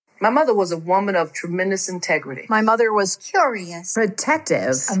My mother was a woman of tremendous integrity. My mother was curious,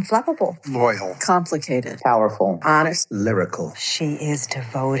 protective, unflappable, loyal, complicated, powerful, honest, lyrical. She is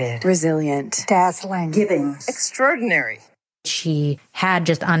devoted, resilient, dazzling, giving, extraordinary. She had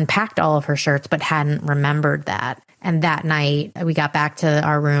just unpacked all of her shirts, but hadn't remembered that. And that night, we got back to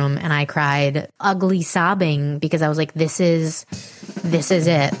our room and I cried ugly sobbing because I was like, this is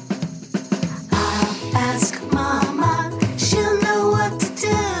it. I'll ask Mama, she'll know what to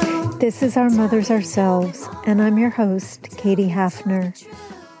do. This is Our Mothers Ourselves, and I'm your host, Katie Hafner.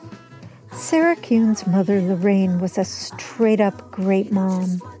 Sarah Kuhn's mother, Lorraine, was a straight-up great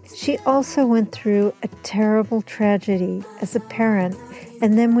mom. She also went through a terrible tragedy as a parent,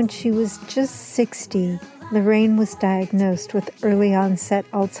 and then when she was just 60, Lorraine was diagnosed with early-onset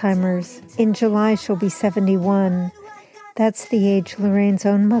Alzheimer's. In July, she'll be 71. That's the age Lorraine's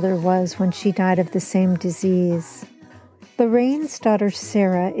own mother was when she died of the same disease. Lorraine's daughter,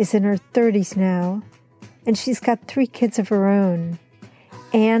 Sarah, is in her 30s now, and she's got 3 kids of her own.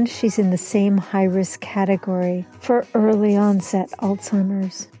 And she's in the same high-risk category for early-onset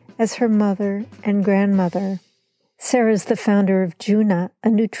Alzheimer's as her mother and grandmother. Sarah's the founder of Juna,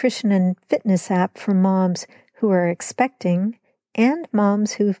 a nutrition and fitness app for moms who are expecting and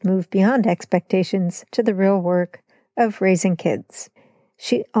moms who've moved beyond expectations to the real work of raising kids.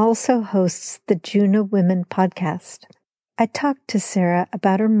 She also hosts the Juna Women podcast. I talked to Sarah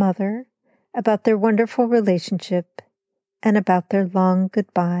about her mother, about their wonderful relationship, and about their long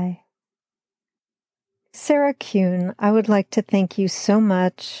goodbye. Sarah Kuhn, I would like to thank you so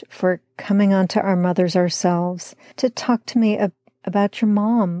much for coming on to Our Mothers Ourselves to talk to me about your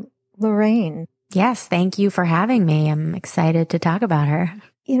mom, Lorraine. Yes, thank you for having me. I'm excited to talk about her.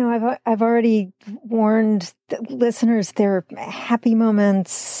 You know, I've already warned the listeners there are happy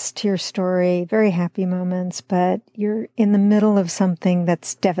moments to your story, very happy moments, but you're in the middle of something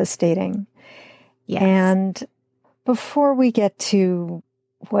that's devastating. Yes. And before we get to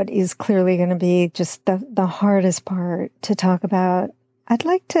what is clearly going to be just the hardest part to talk about, I'd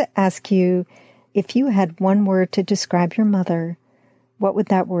like to ask you, if you had one word to describe your mother, what would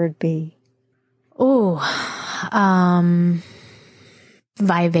that word be?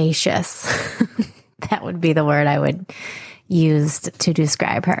 Vivacious. That would be the word I would use to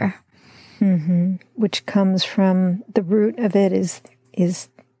describe her. Mm-hmm. Which comes from the root of it is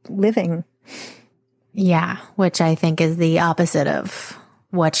living. Yeah, which I think is the opposite of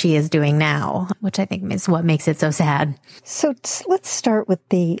what she is doing now, which I think is what makes it so sad. So let's start with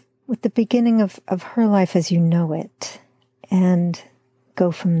the beginning of her life as you know it and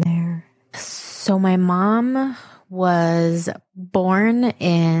go from there. So my mom was born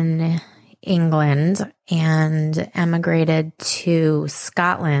in England and emigrated to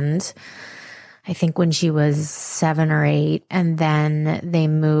Scotland, I think when she was 7 or 8, and then they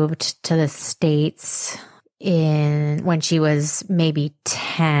moved to the States when she was maybe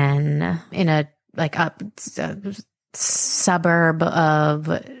 10 in a suburb of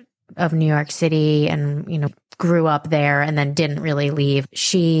New York City, and grew up there and then didn't really leave.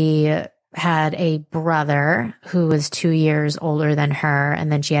 She had a brother who was 2 years older than her,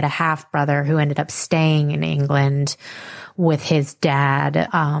 and then she had a half brother who ended up staying in England with his dad.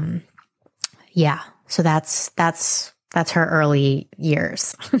 So that's her early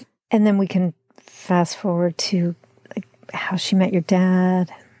years. And then we can fast forward to how she met your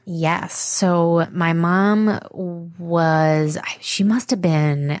dad. Yes. So my mom she must have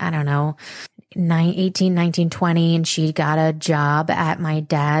been, I don't know, 18, 19, 20, and she got a job at my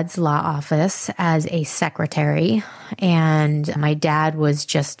dad's law office as a secretary. And my dad was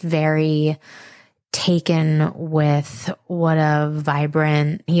just very taken with what a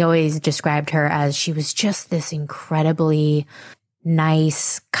vibrant, he always described her as she was just this incredibly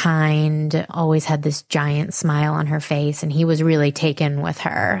nice, kind, always had this giant smile on her face. And he was really taken with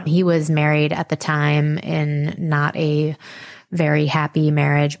her. He was married at the time in not a very happy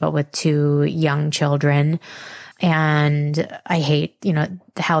marriage, but with 2 young children. And I hate,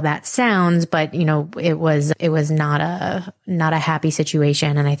 how that sounds, but, it was not a happy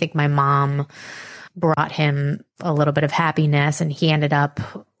situation. And I think my mom brought him a little bit of happiness, and he ended up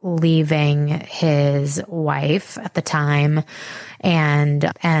leaving his wife at the time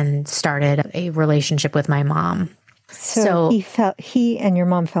and started a relationship with my mom. So he and your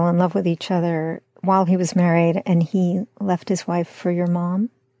mom fell in love with each other while he was married, and he left his wife for your mom?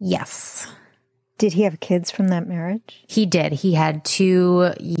 Yes. Did he have kids from that marriage? He did. He had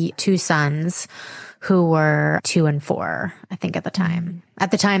two sons who were 2 and 4, I think at the time. At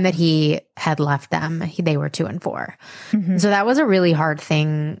the time that he had left them, they were 2 and 4. Mm-hmm. So that was a really hard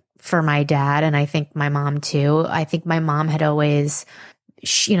thing for my dad, and I think my mom too. I think my mom had always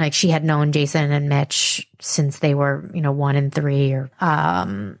she, like she had known Jason and Mitch since they were, 1 and 3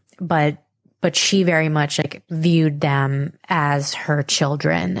 but she very much like viewed them as her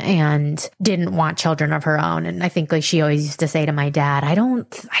children and didn't want children of her own. And I think like she always used to say to my dad,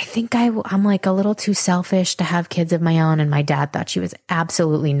 I'm like a little too selfish to have kids of my own. And my dad thought she was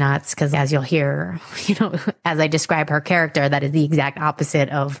absolutely nuts. Cause as you'll hear, as I describe her character, that is the exact opposite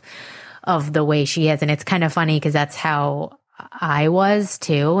of the way she is. And it's kind of funny because that's how I was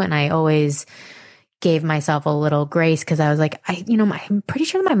too. And I always gave myself a little grace because I was like, I'm pretty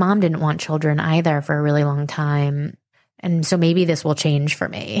sure my mom didn't want children either for a really long time. And so maybe this will change for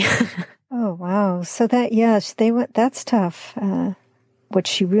me. Oh, wow. So that's tough. What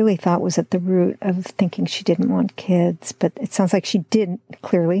she really thought was at the root of thinking she didn't want kids, but it sounds like she didn't,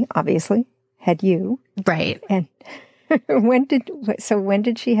 clearly, obviously, had you. Right. And when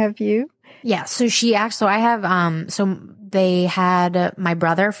did she have you? Yeah. So I have, they had my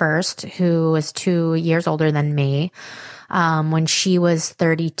brother first, who was 2 years older than me, when she was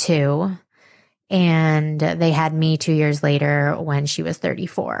 32. And they had me 2 years later when she was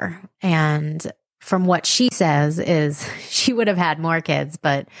 34. And from what she says is she would have had more kids,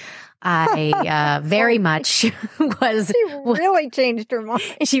 but I very much was. She really changed her mind.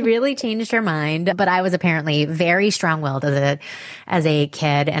 She really changed her mind, but I was apparently very strong-willed as a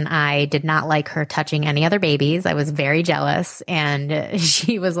kid, and I did not like her touching any other babies. I was very jealous, and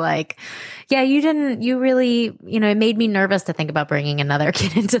she was like, "Yeah, you really, it made me nervous to think about bringing another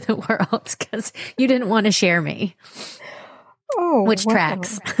kid into the world because you didn't want to share me." Oh, which wow.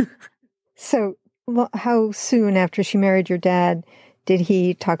 tracks. So, how soon after she married your dad did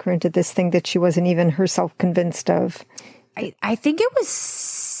he talk her into this thing that she wasn't even herself convinced of? I think it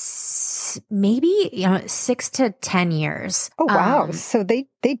was maybe 6 to 10 years. Oh, wow. So they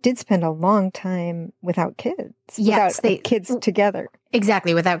did spend a long time without kids. Yes. Without kids together.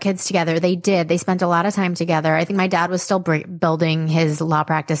 Exactly. Without kids together. They did. They spent a lot of time together. I think my dad was still building his law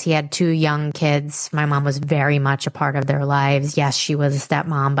practice. He had 2 young kids. My mom was very much a part of their lives. Yes, she was a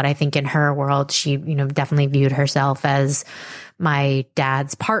stepmom, but I think in her world, she, definitely viewed herself as my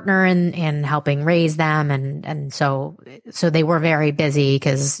dad's partner in helping raise them. And so they were very busy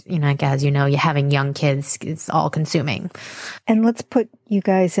because, as having young kids is all consuming. And let's put you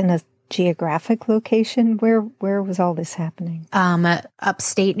guys in a geographic location. Where was all this happening?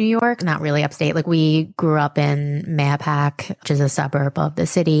 Upstate New York, not really upstate. Like we grew up in Mahopac, which is a suburb of the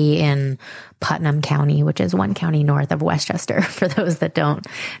city, in Putnam County, which is 1 county north of Westchester, for those that don't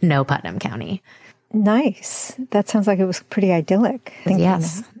know Putnam County. Nice. That sounds like it was pretty idyllic.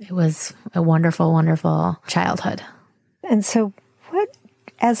 Yes, it was a wonderful, wonderful childhood. And so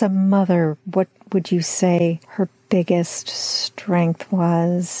as a mother, what would you say her biggest strength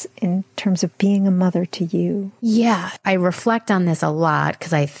was in terms of being a mother to you? Yeah, I reflect on this a lot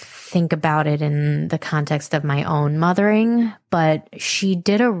because I think about it in the context of my own mothering, but she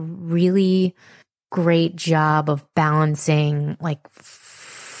did a really great job of balancing like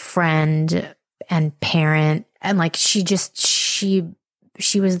friend and parent. And like, she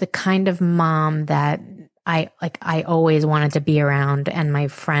was the kind of mom that I always wanted to be around, and my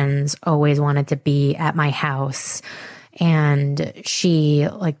friends always wanted to be at my house. And she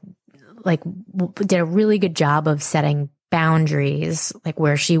did a really good job of setting boundaries, like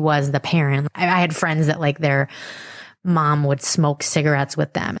where she was the parent. I had friends that like their mom would smoke cigarettes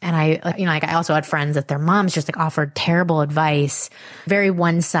with them. And I also had friends that their moms just like offered terrible advice, very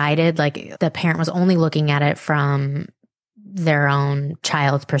one-sided. Like the parent was only looking at it from their own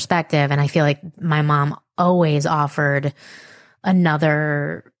child's perspective. And I feel like my mom always offered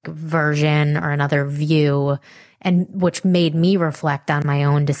another version or another view, and which made me reflect on my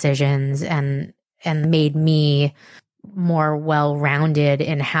own decisions and made me more well-rounded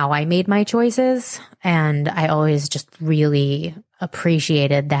in how I made my choices. And I always just really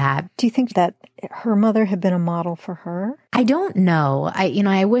appreciated that. Do you think that her mother had been a model for her? I don't know.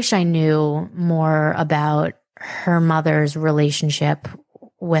 I wish I knew more about her mother's relationship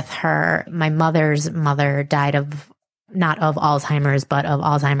with her. My mother's mother died of, not of Alzheimer's, but of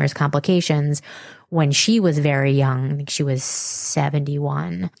Alzheimer's complications when she was very young. I think she was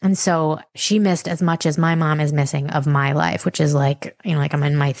 71. And so she missed as much as my mom is missing of my life, which is like, like I'm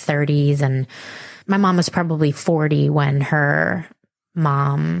in my 30s, and my mom was probably 40 when her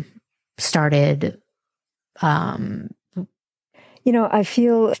mom started, I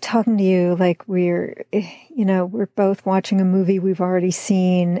feel talking to you like we're both watching a movie we've already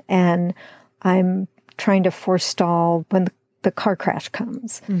seen, and I'm trying to forestall when the car crash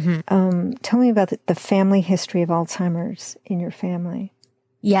comes. Mm-hmm. Tell me about the family history of Alzheimer's in your family.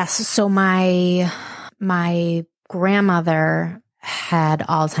 Yes. So my grandmother had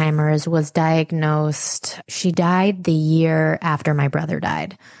Alzheimer's, was diagnosed. She died the year after my brother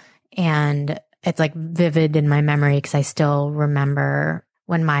died. And it's like vivid in my memory because I still remember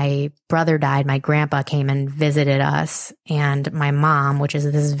when my brother died, my grandpa came and visited us, and my mom, this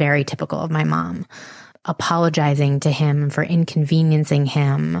is very typical of my mom, apologizing to him for inconveniencing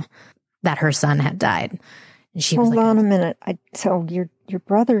him that her son had died. And she Hold was like, on a minute. So your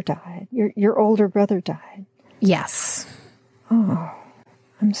brother died. Your older brother died. yes. Oh,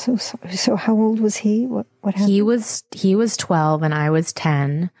 I'm so sorry. So how old was he? What happened? He was 12 and I was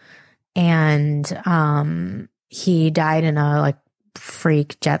 10. And he died in a like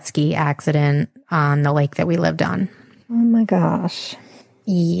freak jet ski accident on the lake that we lived on. Oh my gosh.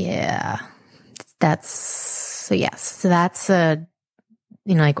 Yeah. So that's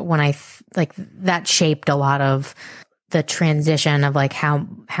like when like that shaped a lot of the transition of like how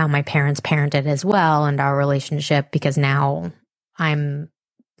my parents parented as well, and our relationship, because now I'm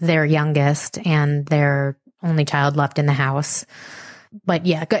their youngest and their only child left in the house. But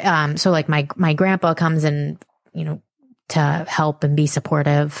yeah, so like my grandpa comes in, to help and be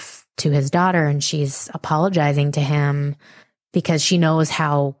supportive to his daughter, and she's apologizing to him because she knows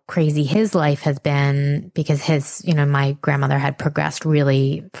how crazy his life has been, because my grandmother had progressed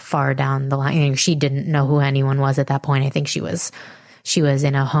really far down the line. She didn't know who anyone was at that point. I think she was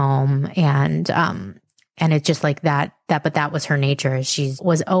in a home, and it's just like that, but that was her nature. She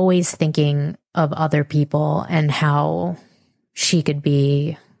was always thinking of other people and how she could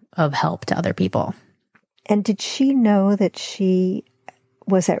be of help to other people. And did she know that she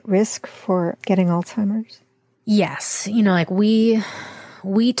was at risk for getting Alzheimer's? Yes. Like we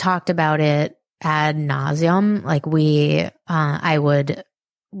talked about it ad nauseum. Like and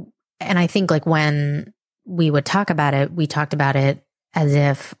I think like when we would talk about it, we talked about it as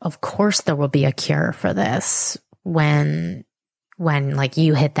if, of course, there will be a cure for this when like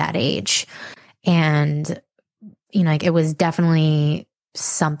you hit that age. And, like it was definitely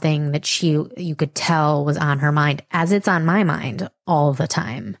something that you could tell was on her mind, as it's on my mind all the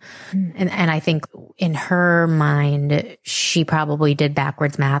time. And I think in her mind, she probably did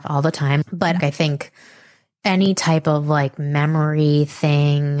backwards math all the time. But I think any type of like memory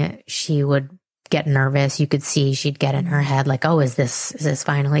thing, she would get nervous. You could see she'd get in her head like, oh, is this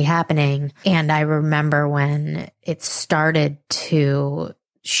finally happening? And I remember when it started to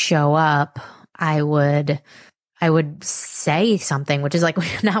show up, I would say something, which is like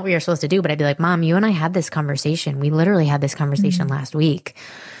not what you're supposed to do, but I'd be like, Mom, you and I had this conversation. We literally had this conversation last week.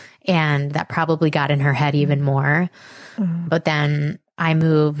 And that probably got in her head even more. But then I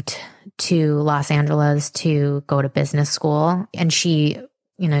moved to Los Angeles to go to business school, and she,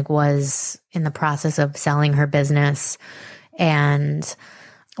 was in the process of selling her business, and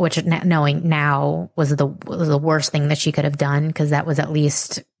which knowing now was the worst thing that she could have done, because that was at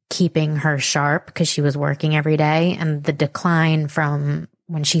least keeping her sharp, because she was working every day. And the decline from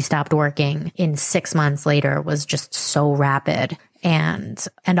when she stopped working in 6 months later was just so rapid. And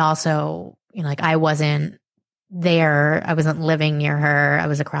also, like I wasn't there. I wasn't living near her. I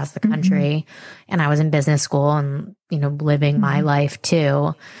was across the country, and I was in business school and, living my life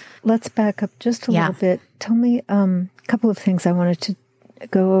too. Let's back up just a little bit. Tell me a couple of things I wanted to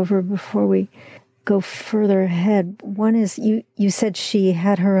go over before we go further ahead. One is you said she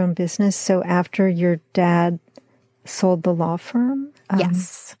had her own business. So after your dad sold the law firm?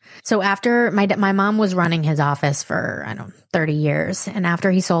 Yes. So after my mom was running his office for, 30 years. And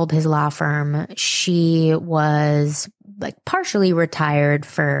after he sold his law firm, she was like partially retired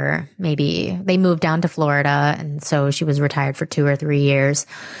for they moved down to Florida. And so she was retired for 2 or 3 years.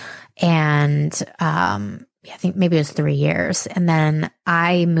 And, I think maybe it was 3 years. And then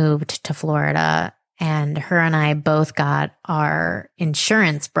I moved to Florida, and her and I both got our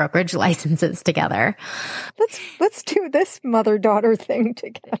insurance brokerage licenses together. Let's do this mother-daughter thing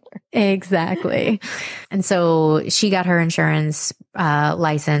together. Exactly. And so she got her insurance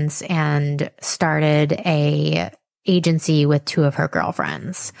license and started a agency with 2 of her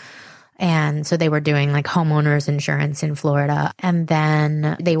girlfriends. And so they were doing like homeowners insurance in Florida. And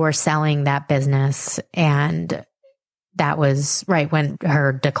then they were selling that business. And that was right when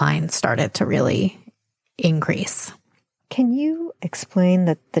her decline started to really increase. Can you explain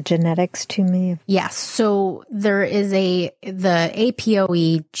the genetics to me? Yes. So there is the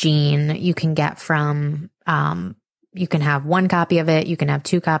APOE gene you can get from, you can have 1 copy of it. You can have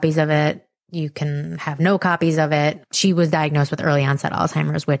 2 copies of it. You can have no copies of it. She was diagnosed with early onset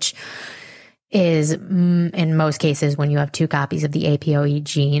Alzheimer's, which is in most cases when you have 2 copies of the APOE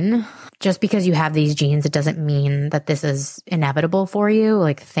gene. Just because you have these genes, it doesn't mean that this is inevitable for you.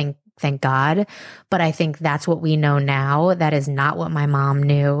 Like think thank God. But I think that's what we know now. That is not what my mom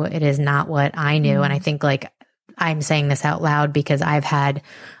knew. It is not what I knew. And I think like I'm saying this out loud because I've had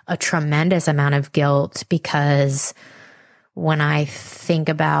a tremendous amount of guilt, because when I think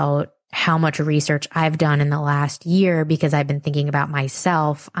about how much research I've done in the last year, because I've been thinking about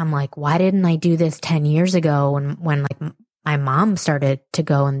myself, I'm like, why didn't I do this 10 years ago when like my mom started to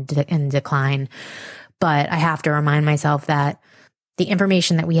go in decline? But I have to remind myself that the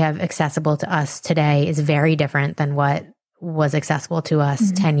information that we have accessible to us today is very different than what was accessible to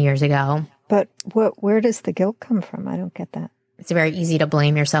us 10 years ago. But where does the guilt come from? I don't get that. It's very easy to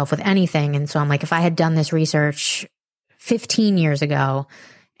blame yourself with anything. And so I'm like, if I had done this research 15 years ago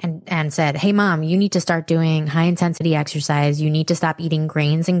and said, hey, Mom, you need to start doing high intensity exercise. You need to stop eating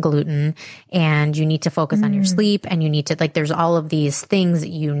grains and gluten, and you need to focus on your sleep, and you need to, like, there's all of these things that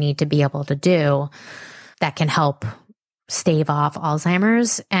you need to be able to do that can help stave off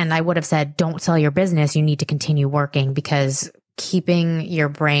Alzheimer's. And I would have said, don't sell your business. You need to continue working, because keeping your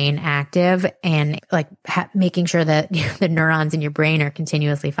brain active and like making sure that the neurons in your brain are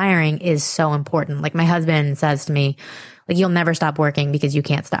continuously firing is so important. Like my husband says to me, like, you'll never stop working because you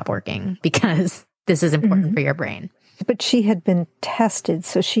can't stop working, because this is important for your brain. But she had been tested,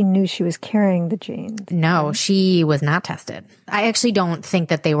 so she knew she was carrying the genes. No, right? She was not tested. I actually don't think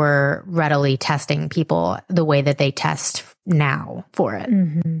that they were readily testing people the way that they test now for it.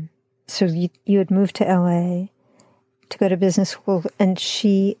 Mm-hmm. So you had moved to LA to go to business school, and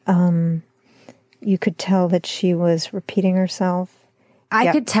she, you could tell that she was repeating herself.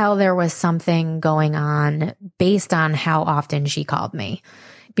 I could tell there was something going on based on how often she called me,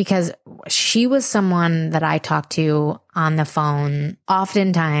 because she was someone that I talked to on the phone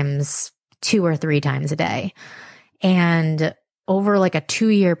oftentimes 2 or 3 times a day. And over like a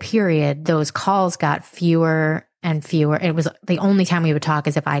 2-year period, those calls got fewer and fewer. It was the only time we would talk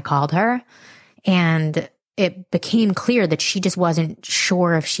is if I called her. And it became clear that she just wasn't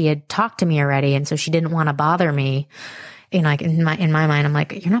sure if she had talked to me already. And so she didn't want to bother me. And like in my mind, I'm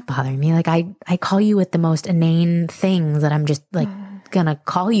like, you're not bothering me. Like I call you with the most inane things that I'm just like gonna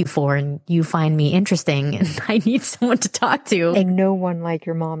call you for, and you find me interesting, and I need someone to talk to. And no one like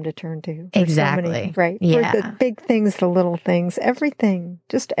your mom to turn to. Exactly. So many, right. Yeah. For the big things, the little things, everything,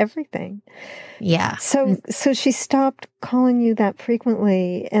 just everything. Yeah. So she stopped calling you that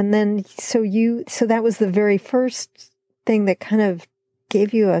frequently. And then, so that was the very first thing that kind of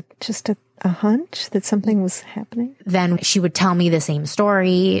gave you a hunch that something was happening. Then she would tell me the same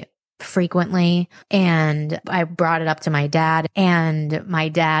story frequently, and I brought it up to my dad, and my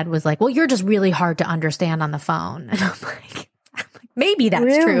dad was like, well, you're just really hard to understand on the phone. And I'm like, maybe that's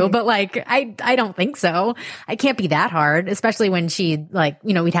really? true, but like, I don't think so. I can't be that hard, especially when she like,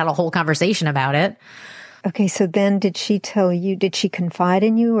 we'd had a whole conversation about it. Okay. So then did she confide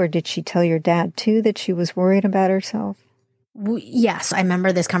in you, or did she tell your dad too that she was worried about herself? Yes, I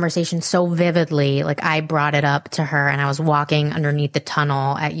remember this conversation so vividly. Like I brought it up to her, and I was walking underneath the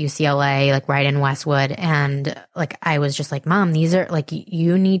tunnel at UCLA, like right in Westwood. And like, I was just like, Mom, these are like,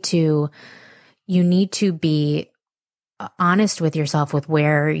 you need to be honest with yourself with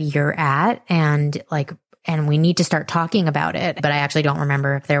where you're at. And like, and we need to start talking about it. But I actually don't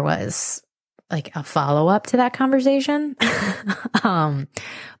remember if there was like a follow-up to that conversation.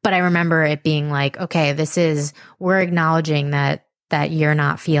 But I remember it being like, okay, we're acknowledging that you're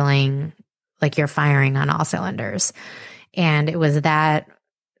not feeling like you're firing on all cylinders. And it was that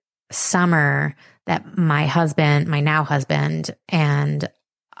summer that my now husband, and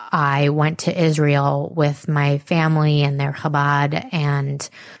I went to Israel with my family and their Chabad. And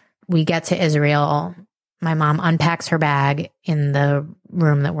we get to Israel. My mom unpacks her bag in the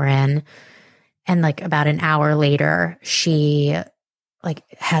room that we're in. And like about an hour later, she like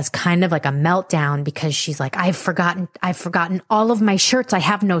has kind of like a meltdown, because she's like, I've forgotten all of my shirts. I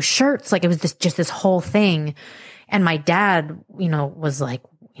have no shirts. Like it was just this whole thing. And my dad, was like,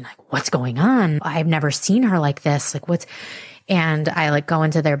 what's going on? I've never seen her like this. Like and I like go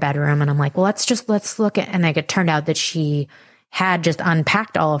into their bedroom, and I'm like, well, let's look at, and like it turned out that she had just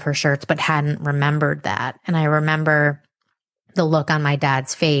unpacked all of her shirts, but hadn't remembered that. And I remember the look on my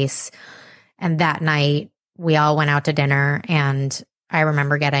dad's face. And that night we all went out to dinner, and I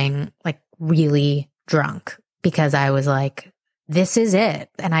remember getting like really drunk, because I was like, this is it.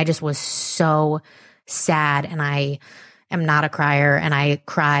 And I just was so sad, and I am not a crier. And I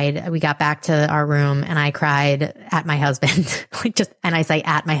cried. We got back to our room, and I cried at my husband, and I say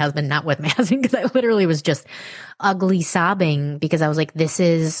at my husband, not with my husband, because I literally was just ugly sobbing, because I was like, this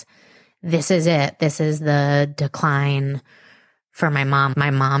is it. This is the decline for my mom.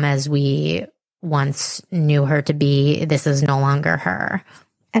 My mom, as we once knew her to be, this is no longer her.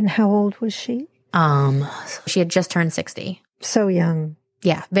 And how old was she? She had just turned 60. So young.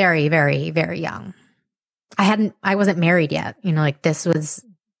 Yeah, very, very, very young. I wasn't married yet, like this was,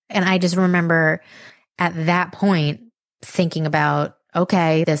 and I just remember at that point thinking about,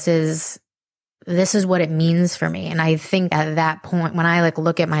 okay, this is what it means for me. And I think at that point, when I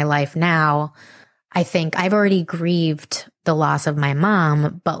look at my life now, I think I've already grieved the loss of my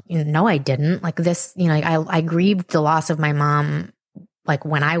mom, but no, I didn't. I grieved the loss of my mom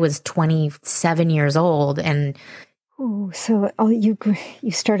when I was 27 years old. And oh, so you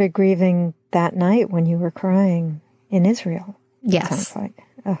started grieving that night when you were crying in Israel. Yes. Sounds like.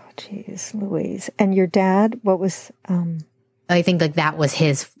 Oh, geez, Louise. And your dad, what was... I think that was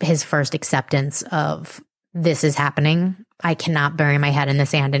his first acceptance of this is happening. I cannot bury my head in the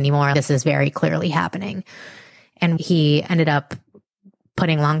sand anymore. This is very clearly happening. And he ended up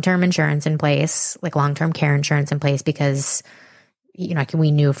putting long-term insurance in place, long-term care insurance in place, because,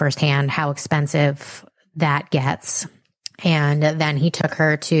 we knew firsthand how expensive that gets. And then he took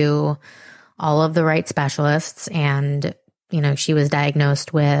her to all of the right specialists, and, she was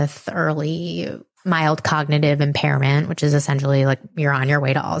diagnosed with early mild cognitive impairment, which is essentially you're on your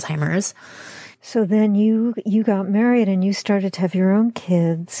way to Alzheimer's. So then you got married and you started to have your own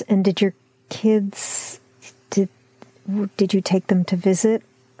kids. And did your kids, did you take them to visit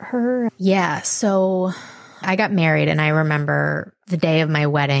her? Yeah. So I got married, and I remember the day of my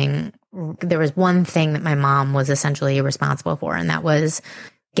wedding, there was one thing that my mom was essentially responsible for, and that was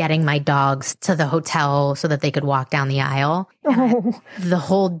getting my dogs to the hotel so that they could walk down the aisle. The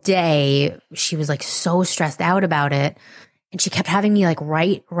whole day, she was so stressed out about it. And she kept having me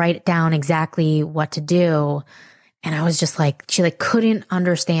write down exactly what to do. And I was just she couldn't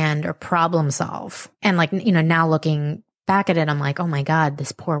understand or problem solve. And now looking back at it, I'm oh my God,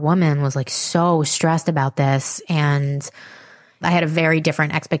 this poor woman was so stressed about this. And I had a very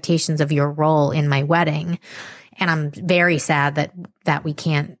different expectations of your role in my wedding. And I'm very sad that we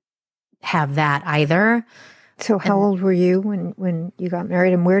can't have that either. So how old were you when you got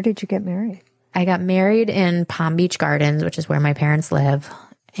married, and where did you get married? I got married in Palm Beach Gardens, which is where my parents live.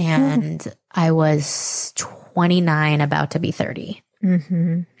 And I was 29, about to be 30.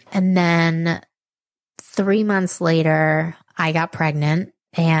 Mm-hmm. And then 3 months later, I got pregnant,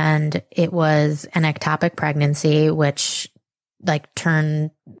 and it was an ectopic pregnancy, which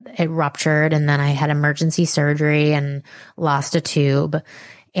it ruptured, and then I had emergency surgery and lost a tube.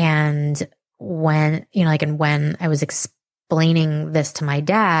 And when, when I was explaining this to my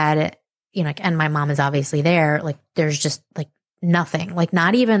dad, and my mom is obviously there, there's just nothing,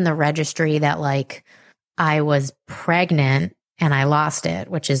 not even the registry that I was pregnant and I lost it,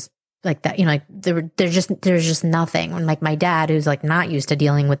 which is that, there's just nothing. When my dad, who's not used to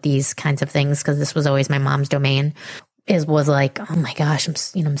dealing with these kinds of things, because this was always my mom's domain, was oh my gosh,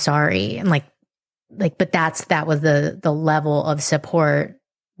 I'm sorry. And but that was the level of support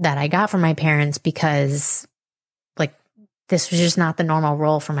that I got from my parents, because this was just not the normal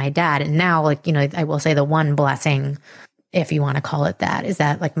role for my dad. And now I will say the one blessing, if you want to call it that, is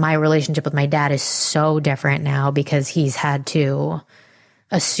that my relationship with my dad is so different now, because he's had to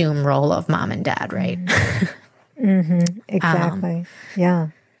assume role of mom and dad. Right. Mm-hmm. Exactly. Yeah.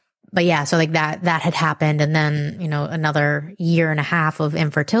 But yeah, so that had happened. And then, another year and a half of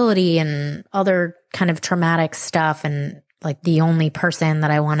infertility and other kind of traumatic stuff. And the only person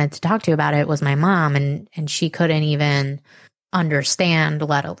that I wanted to talk to about it was my mom. And she couldn't even understand,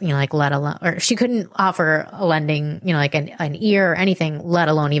 let alone, or she couldn't offer a lending, an ear or anything, let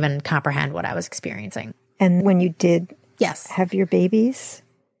alone even comprehend what I was experiencing. And when you did yes, have your babies?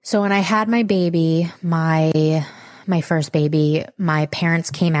 So when I had my baby, my first baby, my parents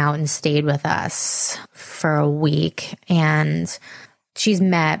came out and stayed with us for a week, and she's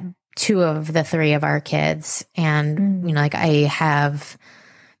met 2 of the 3 of our kids. And, I have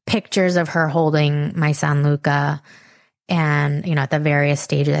pictures of her holding my son, Luca, and, at the various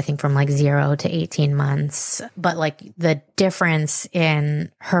stages, I think from 0 to 18 months. But the difference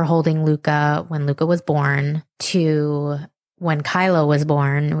in her holding Luca when Luca was born to when Kylo was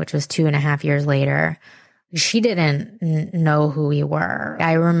born, which was 2.5 years later, she didn't know who we were.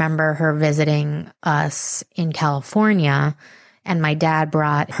 I remember her visiting us in California, and my dad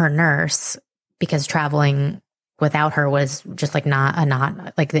brought her nurse, because traveling without her was just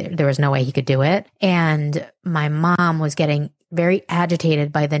there was no way he could do it. And my mom was getting very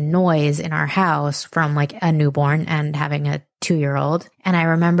agitated by the noise in our house from a newborn and having a 2-year-old. And I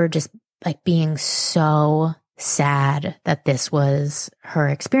remember just being so sad that this was her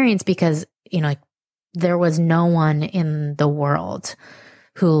experience, because, there was no one in the world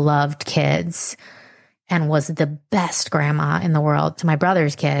who loved kids and was the best grandma in the world to my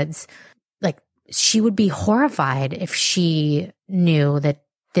brother's kids, like she would be horrified if she knew that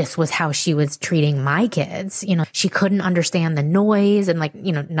this was how she was treating my kids. You know, she couldn't understand the noise, and like,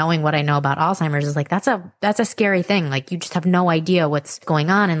 you know, knowing what I know about Alzheimer's is like, that's a scary thing. Like, you just have no idea what's going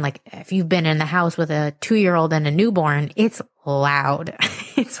on. And like, if you've been in the house with a 2-year-old and a newborn, it's loud.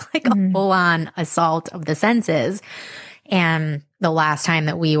 It's like a full on assault of the senses. And the last time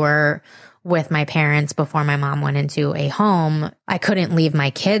that we were with my parents before my mom went into a home, I couldn't leave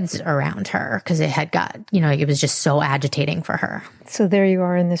my kids around her because it had got, you know, it was just so agitating for her. So there you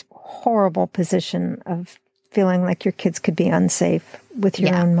are in this horrible position of feeling like your kids could be unsafe with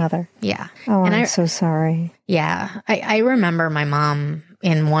your own mother. Yeah. Oh, I'm so sorry. Yeah. I remember my mom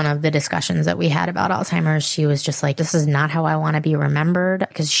in one of the discussions that we had about Alzheimer's, she was just like, this is not how I want to be remembered,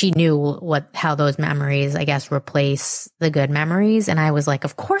 because she knew how those memories, I guess, replace the good memories. And I was like,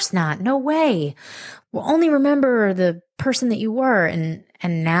 of course not. No way. We'll only remember the person that you were. And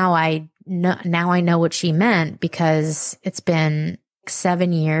now I know what she meant, because it's been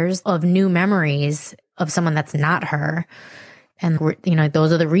 7 years of new memories of someone that's not her. And, you know,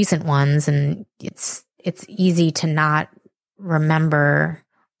 those are the recent ones. And it's easy to not remember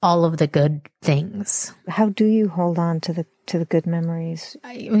all of the good things. How do you hold on to the good memories?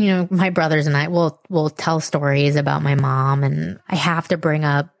 You know, my brothers and I will tell stories about my mom, and I have to bring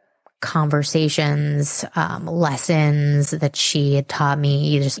up conversations, lessons that she had taught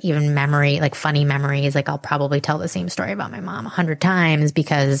me, just even memory, like funny memories. Like, I'll probably tell the same story about my mom 100 times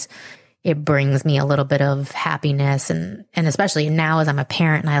because it brings me a little bit of happiness. And especially now as I'm a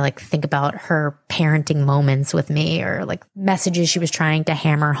parent and I like think about her parenting moments with me, or like messages she was trying to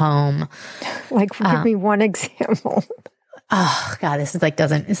hammer home. Like, give me one example. Oh God, this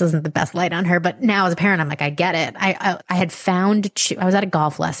isn't the best light on her. But now as a parent, I'm like, I get it. I had found, I was at a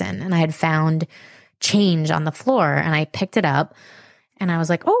golf lesson and I had found change on the floor, and I picked it up and I was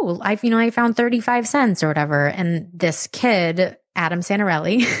like, oh, I found 35 cents or whatever. And this kid, Adam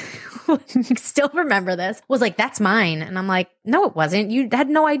Santarelli, still remember this, was like, that's mine. And I'm like, no, it wasn't. You had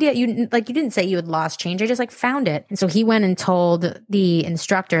no idea. You didn't say you had lost change. I just like found it. And so he went and told the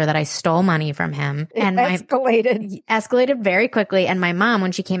instructor that I stole money from him. And escalated very quickly. And my mom,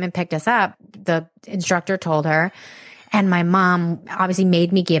 when she came and picked us up, the instructor told her. And my mom obviously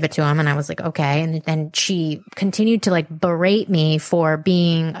made me give it to him. And I was like, okay. And then she continued to like berate me for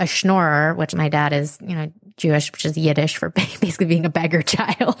being a schnorrer, which my dad is, you know, Jewish, which is Yiddish for basically being a beggar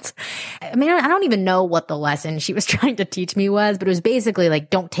child. I mean, I don't even know what the lesson she was trying to teach me was, but it was basically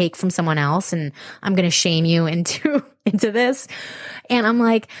like, don't take from someone else, and I'm going to shame you into this. And I'm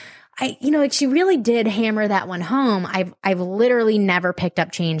like, she really did hammer that one home. I've literally never picked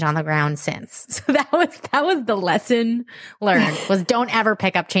up change on the ground since. So that was the lesson learned, was don't ever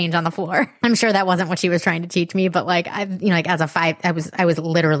pick up change on the floor. I'm sure that wasn't what she was trying to teach me, but like, as a 5, I was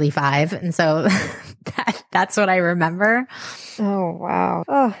literally 5. And so that's what I remember. Oh, wow.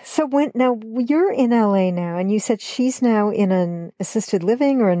 Oh, so now you're in LA now, and you said she's now in an assisted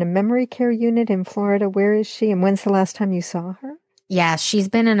living or in a memory care unit in Florida. Where is she? And when's the last time you saw her? Yeah, she's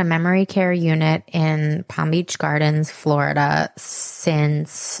been in a memory care unit in Palm Beach Gardens, Florida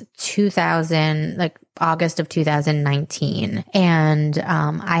since August of 2019. And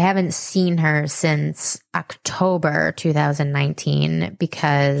I haven't seen her since October 2019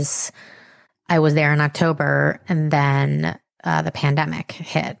 because I was there in October, and then the pandemic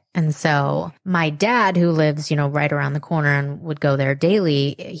hit. And so my dad, who lives, right around the corner and would go there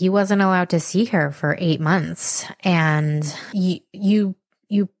daily, he wasn't allowed to see her for 8 months. And you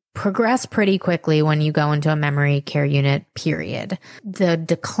progress pretty quickly when you go into a memory care unit, period. The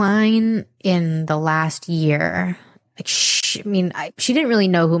decline in the last year, she didn't really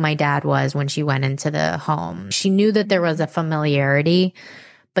know who my dad was when she went into the home. She knew that there was a familiarity,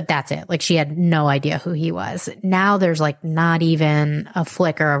 but that's it. Like, she had no idea who he was. Now there's like not even a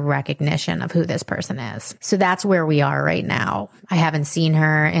flicker of recognition of who this person is. So that's where we are right now. I haven't seen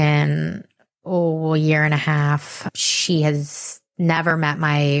her in a year and a half. She has never met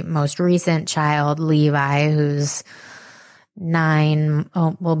my most recent child, Levi, who's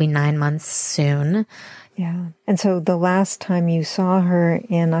will be 9 months soon. Yeah. And so the last time you saw her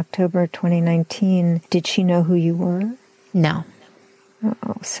in October 2019, did she know who you were? No.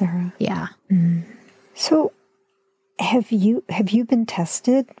 Oh, Sarah. Yeah. Mm. So have you been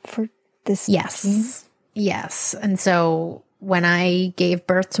tested for this? Yes. Gene? Yes. And so when I gave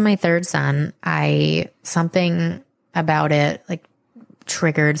birth to my third son, something about it like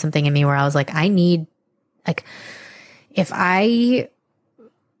triggered something in me where I was like, if I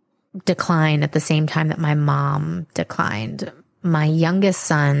decline at the same time that my mom declined, my youngest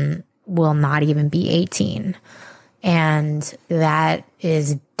son will not even be 18. And that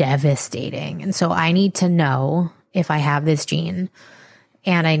is devastating. And so I need to know if I have this gene,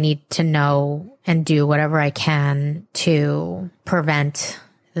 and I need to know and do whatever I can to prevent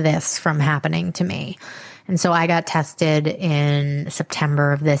this from happening to me. And so I got tested in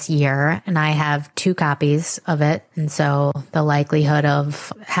September of this year, and I have 2 copies of it. And so the likelihood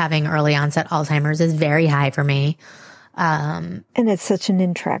of having early onset Alzheimer's is very high for me. And it's such an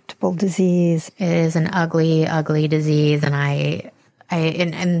intractable disease. It is an ugly, ugly disease. And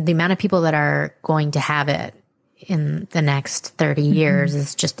and the amount of people that are going to have it in the next 30 years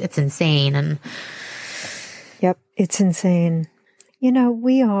is just, it's insane. And Yep, it's insane. You know,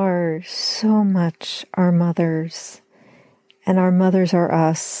 we are so much our mothers, and our mothers are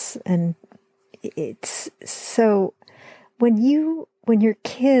us. And it's so, when your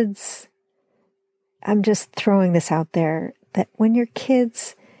kids, I'm just throwing this out there, that when your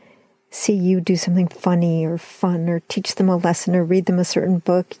kids see you do something funny or fun or teach them a lesson or read them a certain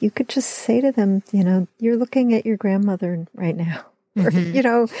book, you could just say to them, you know, you're looking at your grandmother right now. Or, you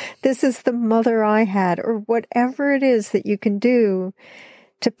know, this is the mother I had, or whatever it is that you can do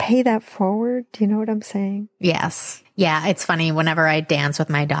to pay that forward. Do you know what I'm saying? yes. Yeah, it's funny. Whenever I dance with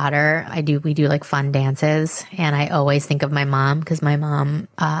my daughter, we do like fun dances, and I always think of my mom, because my mom,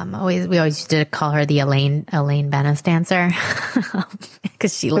 we always used to call her the Elaine Bennis dancer,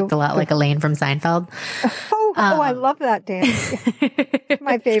 because she looked a lot like Elaine from Seinfeld. I love that dance.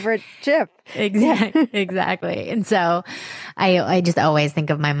 My favorite GIF. Exactly. And so I just always think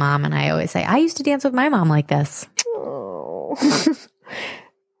of my mom, and I always say, I used to dance with my mom like this. Oh.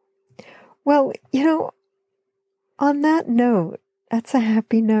 Well, you know, on that note, that's a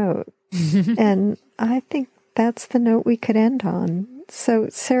happy note. And I think that's the note we could end on. So,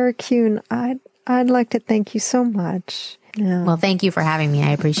 Sarah Kuhn, I'd like to thank you so much. Yeah. Well, thank you for having me.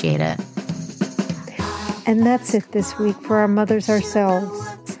 I appreciate it. And that's it this week for Our Mothers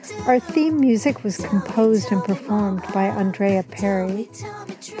Ourselves. Our theme music was composed and performed by Andrea Perry.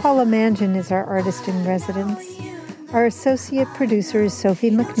 Paula Mangin is our artist in residence. Our associate producer is Sophie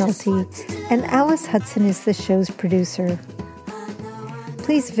McNulty, and Alice Hudson is the show's producer.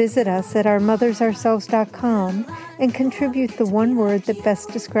 Please visit us at ourmothersourselves.com and contribute the one word that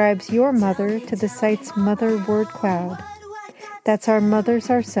best describes your mother to the site's mother word cloud. That's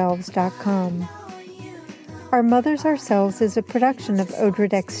ourmothersourselves.com. Our Mothers Ourselves is a production of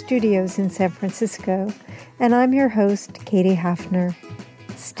Odredex Studios in San Francisco, and I'm your host, Katie Hafner.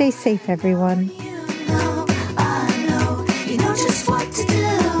 Stay safe, everyone. I know, you know just what to do.